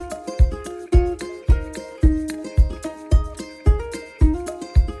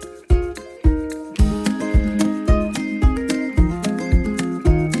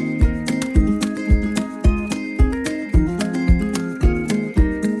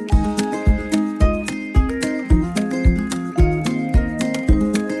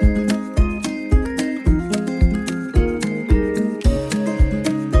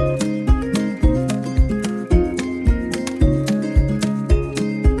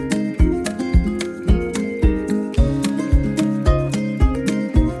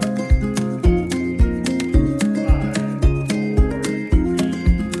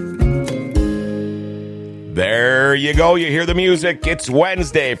you go. You hear the music. It's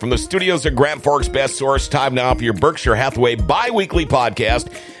Wednesday from the studios of Grand Forks Best Source. Time now for your Berkshire Hathaway bi-weekly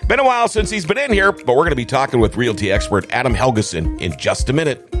podcast. Been a while since he's been in here, but we're going to be talking with realty expert Adam Helgeson in just a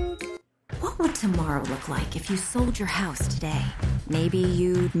minute. What would tomorrow look like if you sold your house today? Maybe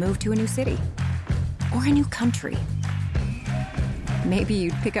you'd move to a new city or a new country. Maybe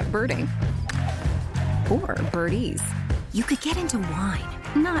you'd pick up birding or birdies. You could get into wine,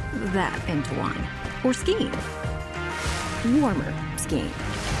 not that into wine, or skiing, warmer skiing.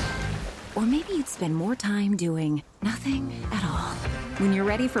 Or maybe you'd spend more time doing nothing at all. When you're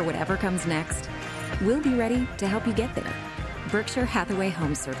ready for whatever comes next, we'll be ready to help you get there. Berkshire Hathaway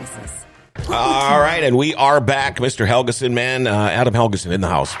Home Services. All right, and we are back. Mr. Helgeson, man, Adam Helgeson in the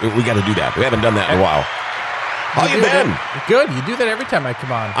house. We got to do that. We haven't done that in a while. How you been? Good. You do that every time I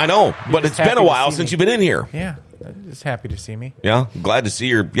come on. I know, but it's been a while since you've been in here. Yeah, just happy to see me. Yeah, glad to see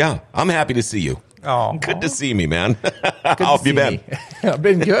you. Yeah, I'm happy to see you. Oh, good to see me, man. How have you been? I've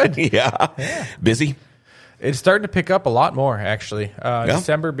been good. Yeah. Busy? It's starting to pick up a lot more, actually.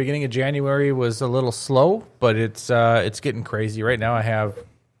 December, beginning of January was a little slow, but it's getting crazy. Right now I have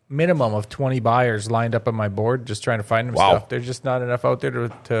minimum of 20 buyers lined up on my board just trying to find them stuff. There's just not enough out there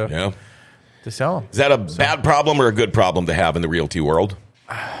to sell them. Is that a bad problem or a good problem to have in the realty world?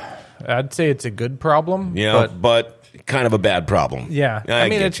 I'd say it's a good problem. Yeah, but kind of a bad problem. Yeah. I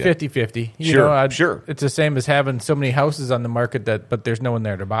mean, it's 50-50. Sure. It's the same as having so many houses on the market but there's no one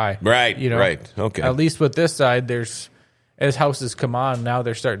there to buy. Right, right. Okay. At least with this side, as houses come on, now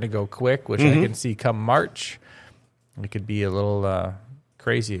they're starting to go quick, which I can see come March. It could be a little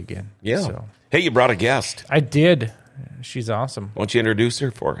crazy again. Yeah. So. Hey, you brought a guest. I did. She's awesome. Why don't you introduce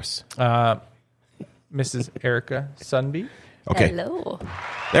her for us? Mrs. Erica Sundby. Okay. Hello.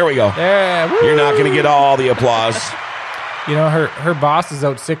 There we go. Yeah, you're not going to get all the applause. You know, her boss is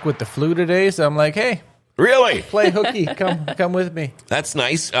out sick with the flu today, so I'm like, hey. Really? Play hooky. Come with me. That's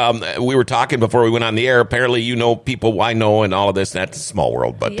nice. We were talking before we went on the air. Apparently, you know people I know and all of this. That's a small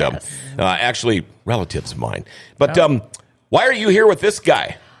world, but yes. Actually, relatives of mine. But why are you here with this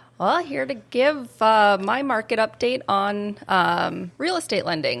guy? Well, here to give my market update on real estate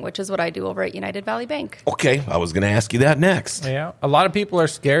lending, which is what I do over at United Valley Bank. Okay, I was going to ask you that next. Yeah, a lot of people are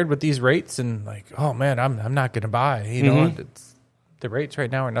scared with these rates and like, oh man, I'm not going to buy. You know, the rates right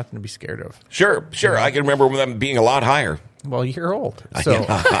now are nothing to be scared of. Sure. I can remember them being a lot higher. Well, you're old, so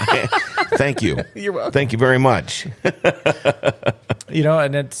thank you. You're welcome. Thank you very much. You know,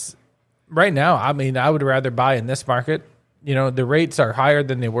 and it's right now. I mean, I would rather buy in this market. You know, the rates are higher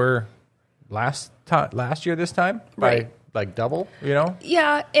than they were last year this time by like double, you know?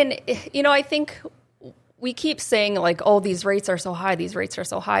 Yeah, and, you know, I think we keep saying, like, oh, these rates are so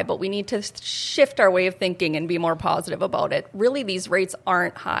high, but we need to shift our way of thinking and be more positive about it. Really, these rates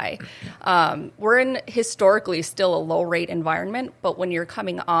aren't high. We're in historically still a low-rate environment, but when you're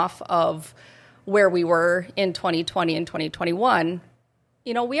coming off of where we were in 2020 and 2021,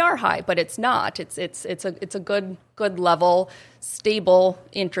 you know, we are high, but it's not. It's a good level, stable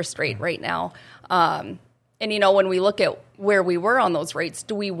interest rate right now. And you know, when we look at where we were on those rates,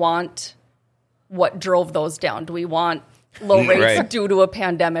 do we want what drove those down? Do we want low rates due to a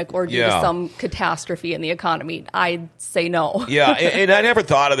pandemic or due to some catastrophe in the economy? I'd say no. Yeah, and I never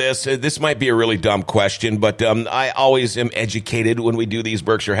thought of this. This might be a really dumb question, but I always am educated when we do these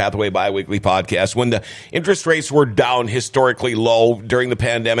Berkshire Hathaway bi-weekly podcasts. When the interest rates were down historically low during the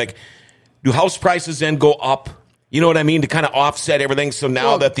pandemic, do house prices then go up? You know what I mean? To kind of offset everything. So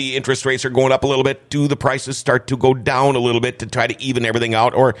now that the interest rates are going up a little bit, do the prices start to go down a little bit to try to even everything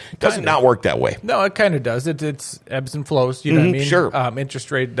out? Or does it not work that way? No, it kind of does. It's ebbs and flows. You know what I mean? Sure.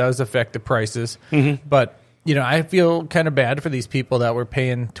 Interest rate does affect the prices. But, you know, I feel kind of bad for these people that were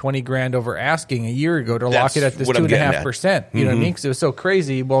paying $20,000 over asking a year ago to lock it at this 2.5%. You know what I mean? Because it was so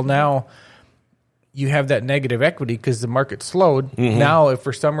crazy. Well, now you have that negative equity because the market slowed. Now, if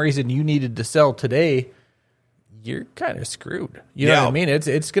for some reason you needed to sell today, you're kind of screwed. You know what I mean?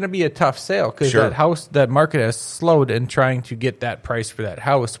 It's going to be a tough sale because that market has slowed in trying to get that price for that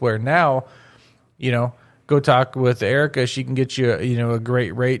house. Where now, you know, go talk with Erica. She can get you, you know, a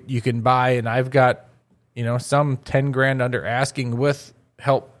great rate you can buy. And I've got, you know, some $10,000 under asking with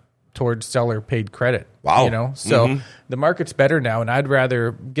help towards seller paid credit. Wow. You know, so the market's better now, and I'd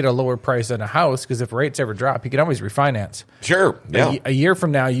rather get a lower price on a house because if rates ever drop, you can always refinance. Sure. Yeah. A year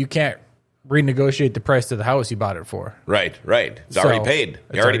from now, you can't renegotiate the price of the house you bought it for. Right. It's already paid.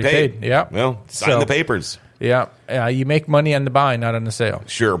 You already paid. Yeah. Well, sign the papers. Yeah. You make money on the buy, not on the sale.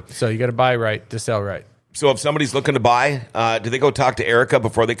 Sure. So you got to buy right to sell right. So if somebody's looking to buy, do they go talk to Erica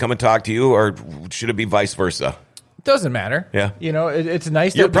before they come and talk to you, or should it be vice versa? Doesn't matter. Yeah. You know, it's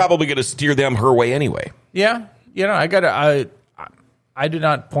nice. You're probably going to steer them her way anyway. Yeah. I do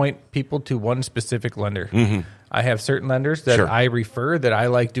not point people to one specific lender. I have certain lenders that I refer, that I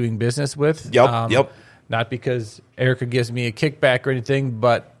like doing business with. Yep. Not because Erica gives me a kickback or anything,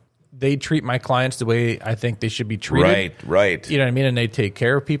 but they treat my clients the way I think they should be treated. Right. You know what I mean? And they take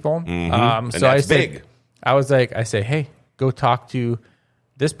care of people. And so that's big. I say, hey, go talk to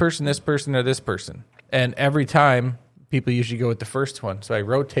this person, or this person. And every time, people usually go with the first one. So I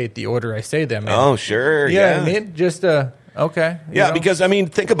rotate the order I say them in. Oh, sure. You know what I mean? Just, okay. Yeah, because,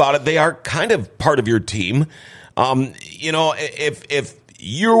 think about it. They are kind of part of your team. If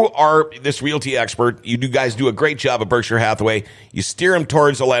you are this realty expert, you guys do a great job at Berkshire Hathaway. You steer them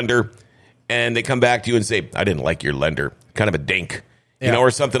towards a lender, and they come back to you and say, I didn't like your lender. Kind of a dink, or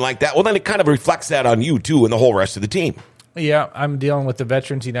something like that. Well, then it kind of reflects that on you, too, and the whole rest of the team. Yeah, I'm dealing with the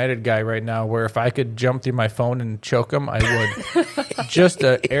Veterans United guy right now, where if I could jump through my phone and choke him, I would. Just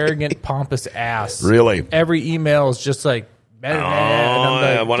an arrogant, pompous ass. Really? Every email is just like, and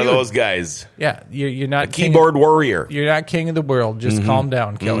I'm like, one of those guys. Yeah, you're not a keyboard warrior. You're not king of the world. Just calm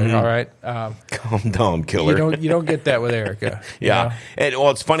down, killer. All right, calm down, killer. You don't get that with Erica. Yeah, and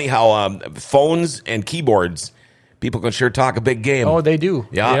it's funny how phones and keyboards, people can sure talk a big game. Oh, they do.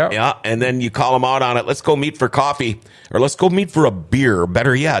 Yeah. And then you call them out on it. Let's go meet for coffee, or let's go meet for a beer.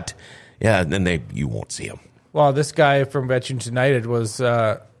 Better yet, and then you won't see them. Well, this guy from Veterans United was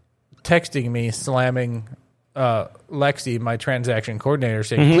texting me, slamming Lexi, my transaction coordinator,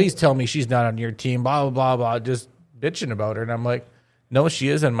 saying, please tell me she's not on your team, blah, blah, blah, blah, just bitching about her. And I'm like, no, she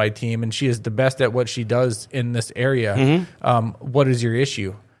is on my team, and she is the best at what she does in this area. What is your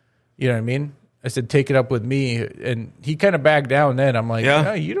issue? You know what I mean? I said, take it up with me. And he kind of backed down then. I'm like,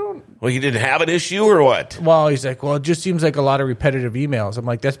 no, you don't. Well, you didn't have an issue or what? Well, he's like, it just seems like a lot of repetitive emails. I'm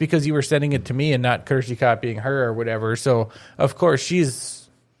like, that's because you were sending it to me and not courtesy copying her or whatever. So, of course, she's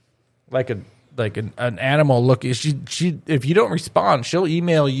like an animal. Look, she if you don't respond, she'll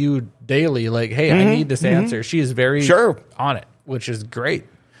email you daily like, hey, I need this answer. She is very on it, which is great.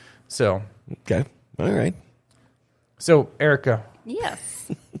 So, okay. All right. So, Erica.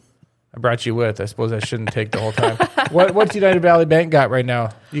 Yes. I brought you with. I suppose I shouldn't take the whole time. What's United Valley Bank got right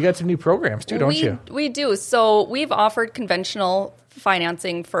now? You got some new programs too, don't you? We do. So we've offered conventional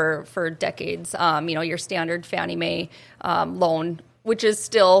financing for decades. Your standard Fannie Mae loan, which is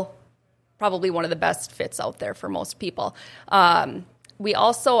still probably one of the best fits out there for most people. We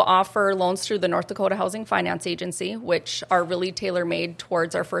also offer loans through the North Dakota Housing Finance Agency, which are really tailor-made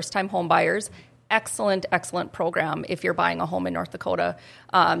towards our first-time home buyers. Excellent program if you're buying a home in North Dakota.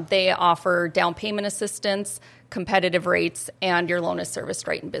 They offer down payment assistance, competitive rates, and your loan is serviced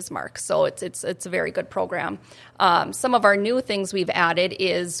right in Bismarck. So it's a very good program. Some of our new things we've added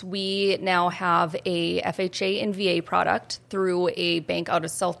is we now have a FHA and VA product through a bank out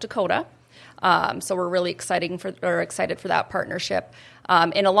of South Dakota. So we're really excited for that partnership.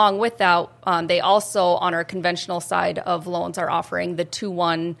 And along with that, they also, on our conventional side of loans, are offering the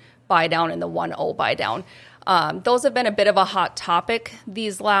 2-1 buy down and the 1-0 buy down. Those have been a bit of a hot topic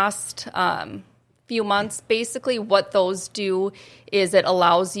these last few months. Basically, what those do is it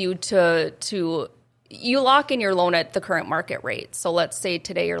allows you to you lock in your loan at the current market rate. So let's say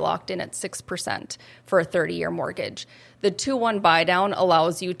today you're locked in at 6% for a 30-year mortgage. The 2-1 buy down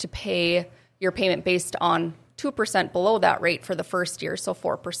allows you to pay your payment based on 2% below that rate for the first year, so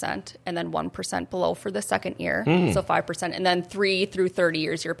 4%, and then 1% below for the second year, so 5%, and then 3 through 30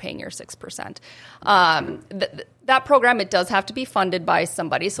 years, you're paying your 6%. That program, it does have to be funded by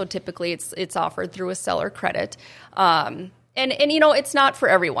somebody, so typically it's offered through a seller credit. And it's not for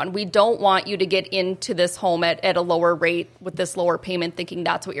everyone. We don't want you to get into this home at a lower rate with this lower payment thinking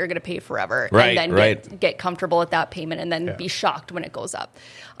that's what you're going to pay forever. Right, and then get comfortable at that payment and then be shocked when it goes up.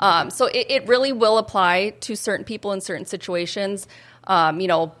 So it really will apply to certain people in certain situations.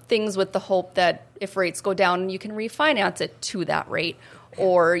 Things with the hope that if rates go down, you can refinance it to that rate.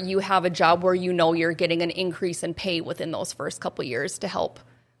 Or you have a job where you're getting an increase in pay within those first couple of years to help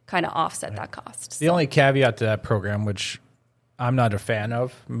kind of offset that cost. The only caveat to that program, which I'm not a fan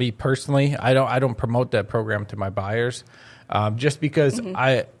of, me personally, I don't promote that program to my buyers, just because in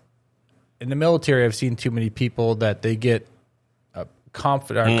the military I've seen too many people that they get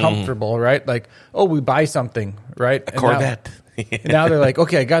comfortable, right? Like, oh, we buy something, right? A Corvette. Now they're like,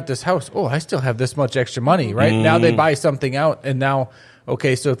 okay, I got this house. Oh, I still have this much extra money, right? Now they buy something out, and now,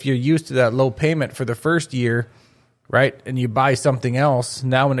 okay, so if you're used to that low payment for the first year, right, and you buy something else,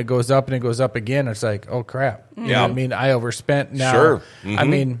 now when it goes up and it goes up again, it's like, oh, crap. You know what I mean? I overspent now. Sure. I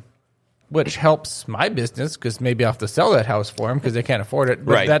mean, which helps my business because maybe I'll have to sell that house for them because they can't afford it.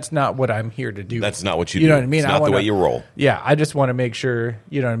 But that's not what I'm here to do. That's not what you do. You know what I mean? It's not the way you roll. Yeah, I just want to make sure,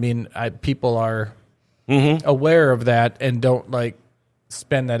 you know what I mean, people are aware of that and don't like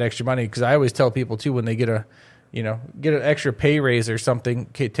spend that extra money. Because I always tell people too, when they get an extra pay raise or something,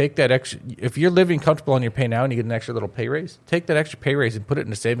 okay, take that extra. If you're living comfortable on your pay now and you get an extra little pay raise, take that extra pay raise and put it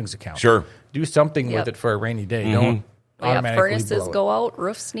in a savings account. Sure. Do something with it for a rainy day. Don't automatically furnaces blow go out,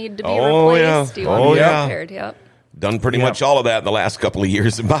 roofs need to be replaced. You want to be repaired. Yep. Done pretty much all of that in the last couple of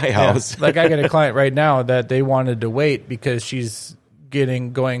years in my house. Like I got a client right now that they wanted to wait because she's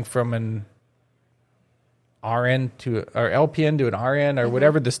going from an RN or LPN to an RN or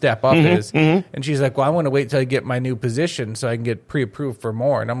whatever the step up is. And she's like, well, I want to wait till I get my new position so I can get pre-approved for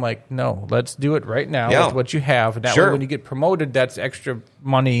more. And I'm like, no, let's do it right now with what you have. And that way when you get promoted, that's extra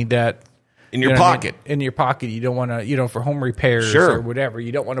money that in your pocket. In your pocket. You don't want to, for home repairs or whatever.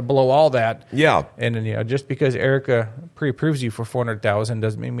 You don't want to blow all that. Yeah. And then, just because Erica pre-approves you for $400,000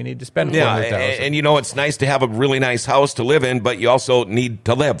 doesn't mean we need to spend $400,000. And it's nice to have a really nice house to live in, but you also need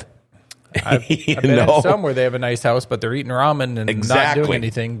to live. I've been in some where they have a nice house, but they're eating ramen and not doing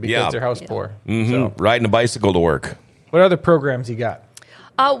anything because they're house poor. So. Riding a bicycle to work. What other programs you got?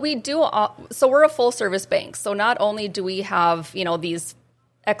 We do. So we're a full service bank. So not only do we have, these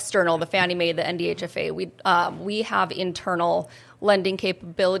external, the Fannie Mae, the NDHFA, we have internal lending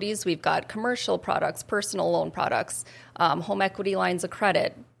capabilities. We've got commercial products, personal loan products, home equity lines of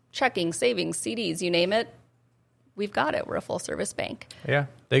credit, checking, savings, CDs, you name it. We've got it. We're a full service bank. Yeah.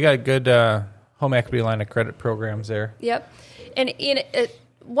 They got good home equity line of credit programs there. Yep. And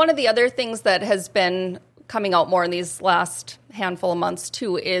one of the other things that has been coming out more in these last handful of months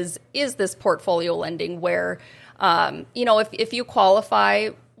too is this portfolio lending where, if you qualify,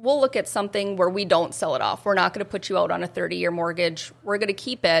 we'll look at something where we don't sell it off. We're not going to put you out on a 30-year mortgage. We're going to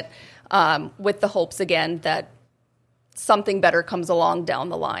keep it with the hopes, again, that something better comes along down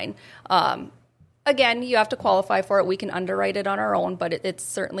the line. Again, you have to qualify for it. We can underwrite it on our own, but it's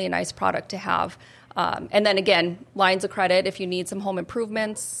certainly a nice product to have. And then again, lines of credit, if you need some home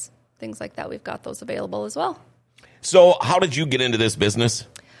improvements, things like that, we've got those available as well. So how did you get into this business?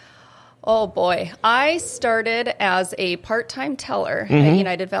 Oh, boy. I started as a part-time teller at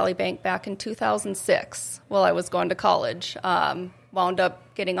United Valley Bank back in 2006 while I was going to college. Wound up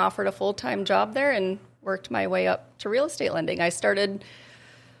getting offered a full-time job there and worked my way up to real estate lending. I started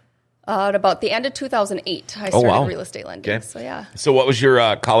at about the end of 2008. I started real estate lending. Okay. So, yeah. So what was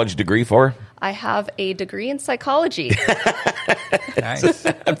your college degree for? I have a degree in psychology. Nice.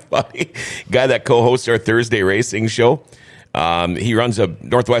 Funny. Guy that co-hosts our Thursday racing show. He runs a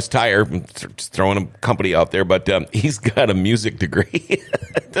Northwest Tire, just throwing a company out there, but he's got a music degree.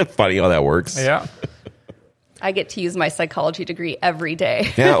 That's funny how that works. Yeah. I get to use my psychology degree every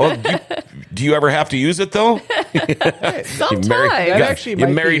day. Yeah. Well, do you ever have to use it, though? Sometimes. You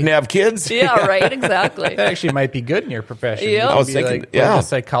married and have kids? Yeah, right. Exactly. That actually might be good in your profession. Yeah. I was thinking, a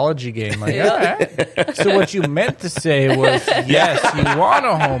psychology game. Like, okay. So what you meant to say was, yes, you want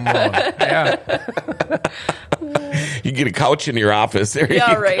a home loan. Yeah. You get a couch in your office. There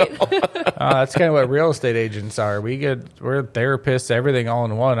right. That's kind of what real estate agents are. We're therapists, everything all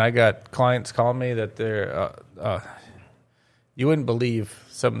in one. I got clients call me that they're, you wouldn't believe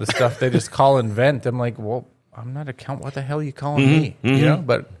some of the stuff they just call and vent. I'm like, well, I'm not accountant. What the hell are you calling me?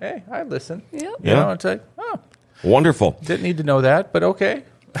 But hey, I listen. Yep. It's like, oh, wonderful. Didn't need to know that, but okay.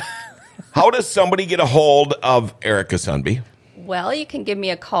 How does somebody get a hold of Erica Sundby? Well, you can give me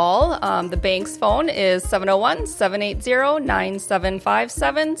a call. The bank's phone is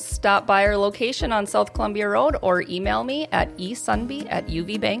 701-780-9757. Stop by our location on South Columbia Road or email me at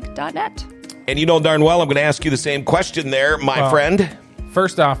esundby@uvbank.net. And darn well, I'm going to ask you the same question there, my friend.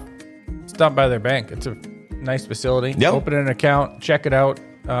 First off, stop by their bank. It's a nice facility. Yep. Open an account. Check it out.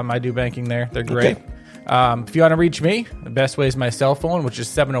 I do banking there. They're great. Okay. If you want to reach me, the best way is my cell phone, which is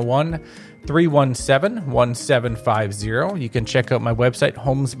 701-317-1750. You can check out my website,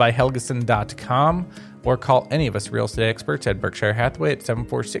 homesbyhelgeson.com, or call any of us real estate experts at Berkshire Hathaway at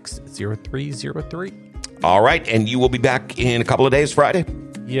 746-0303. All right, and you will be back in a couple of days, Friday?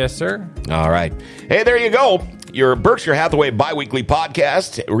 Yes, sir. All right. Hey, there you go. Your Berkshire Hathaway biweekly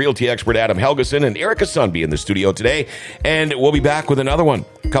podcast. Realty expert Adam Helgeson and Erica Sundby in the studio today. And we'll be back with another one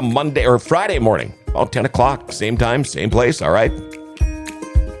come Monday or Friday morning, about 10 o'clock. Same time, same place. All right.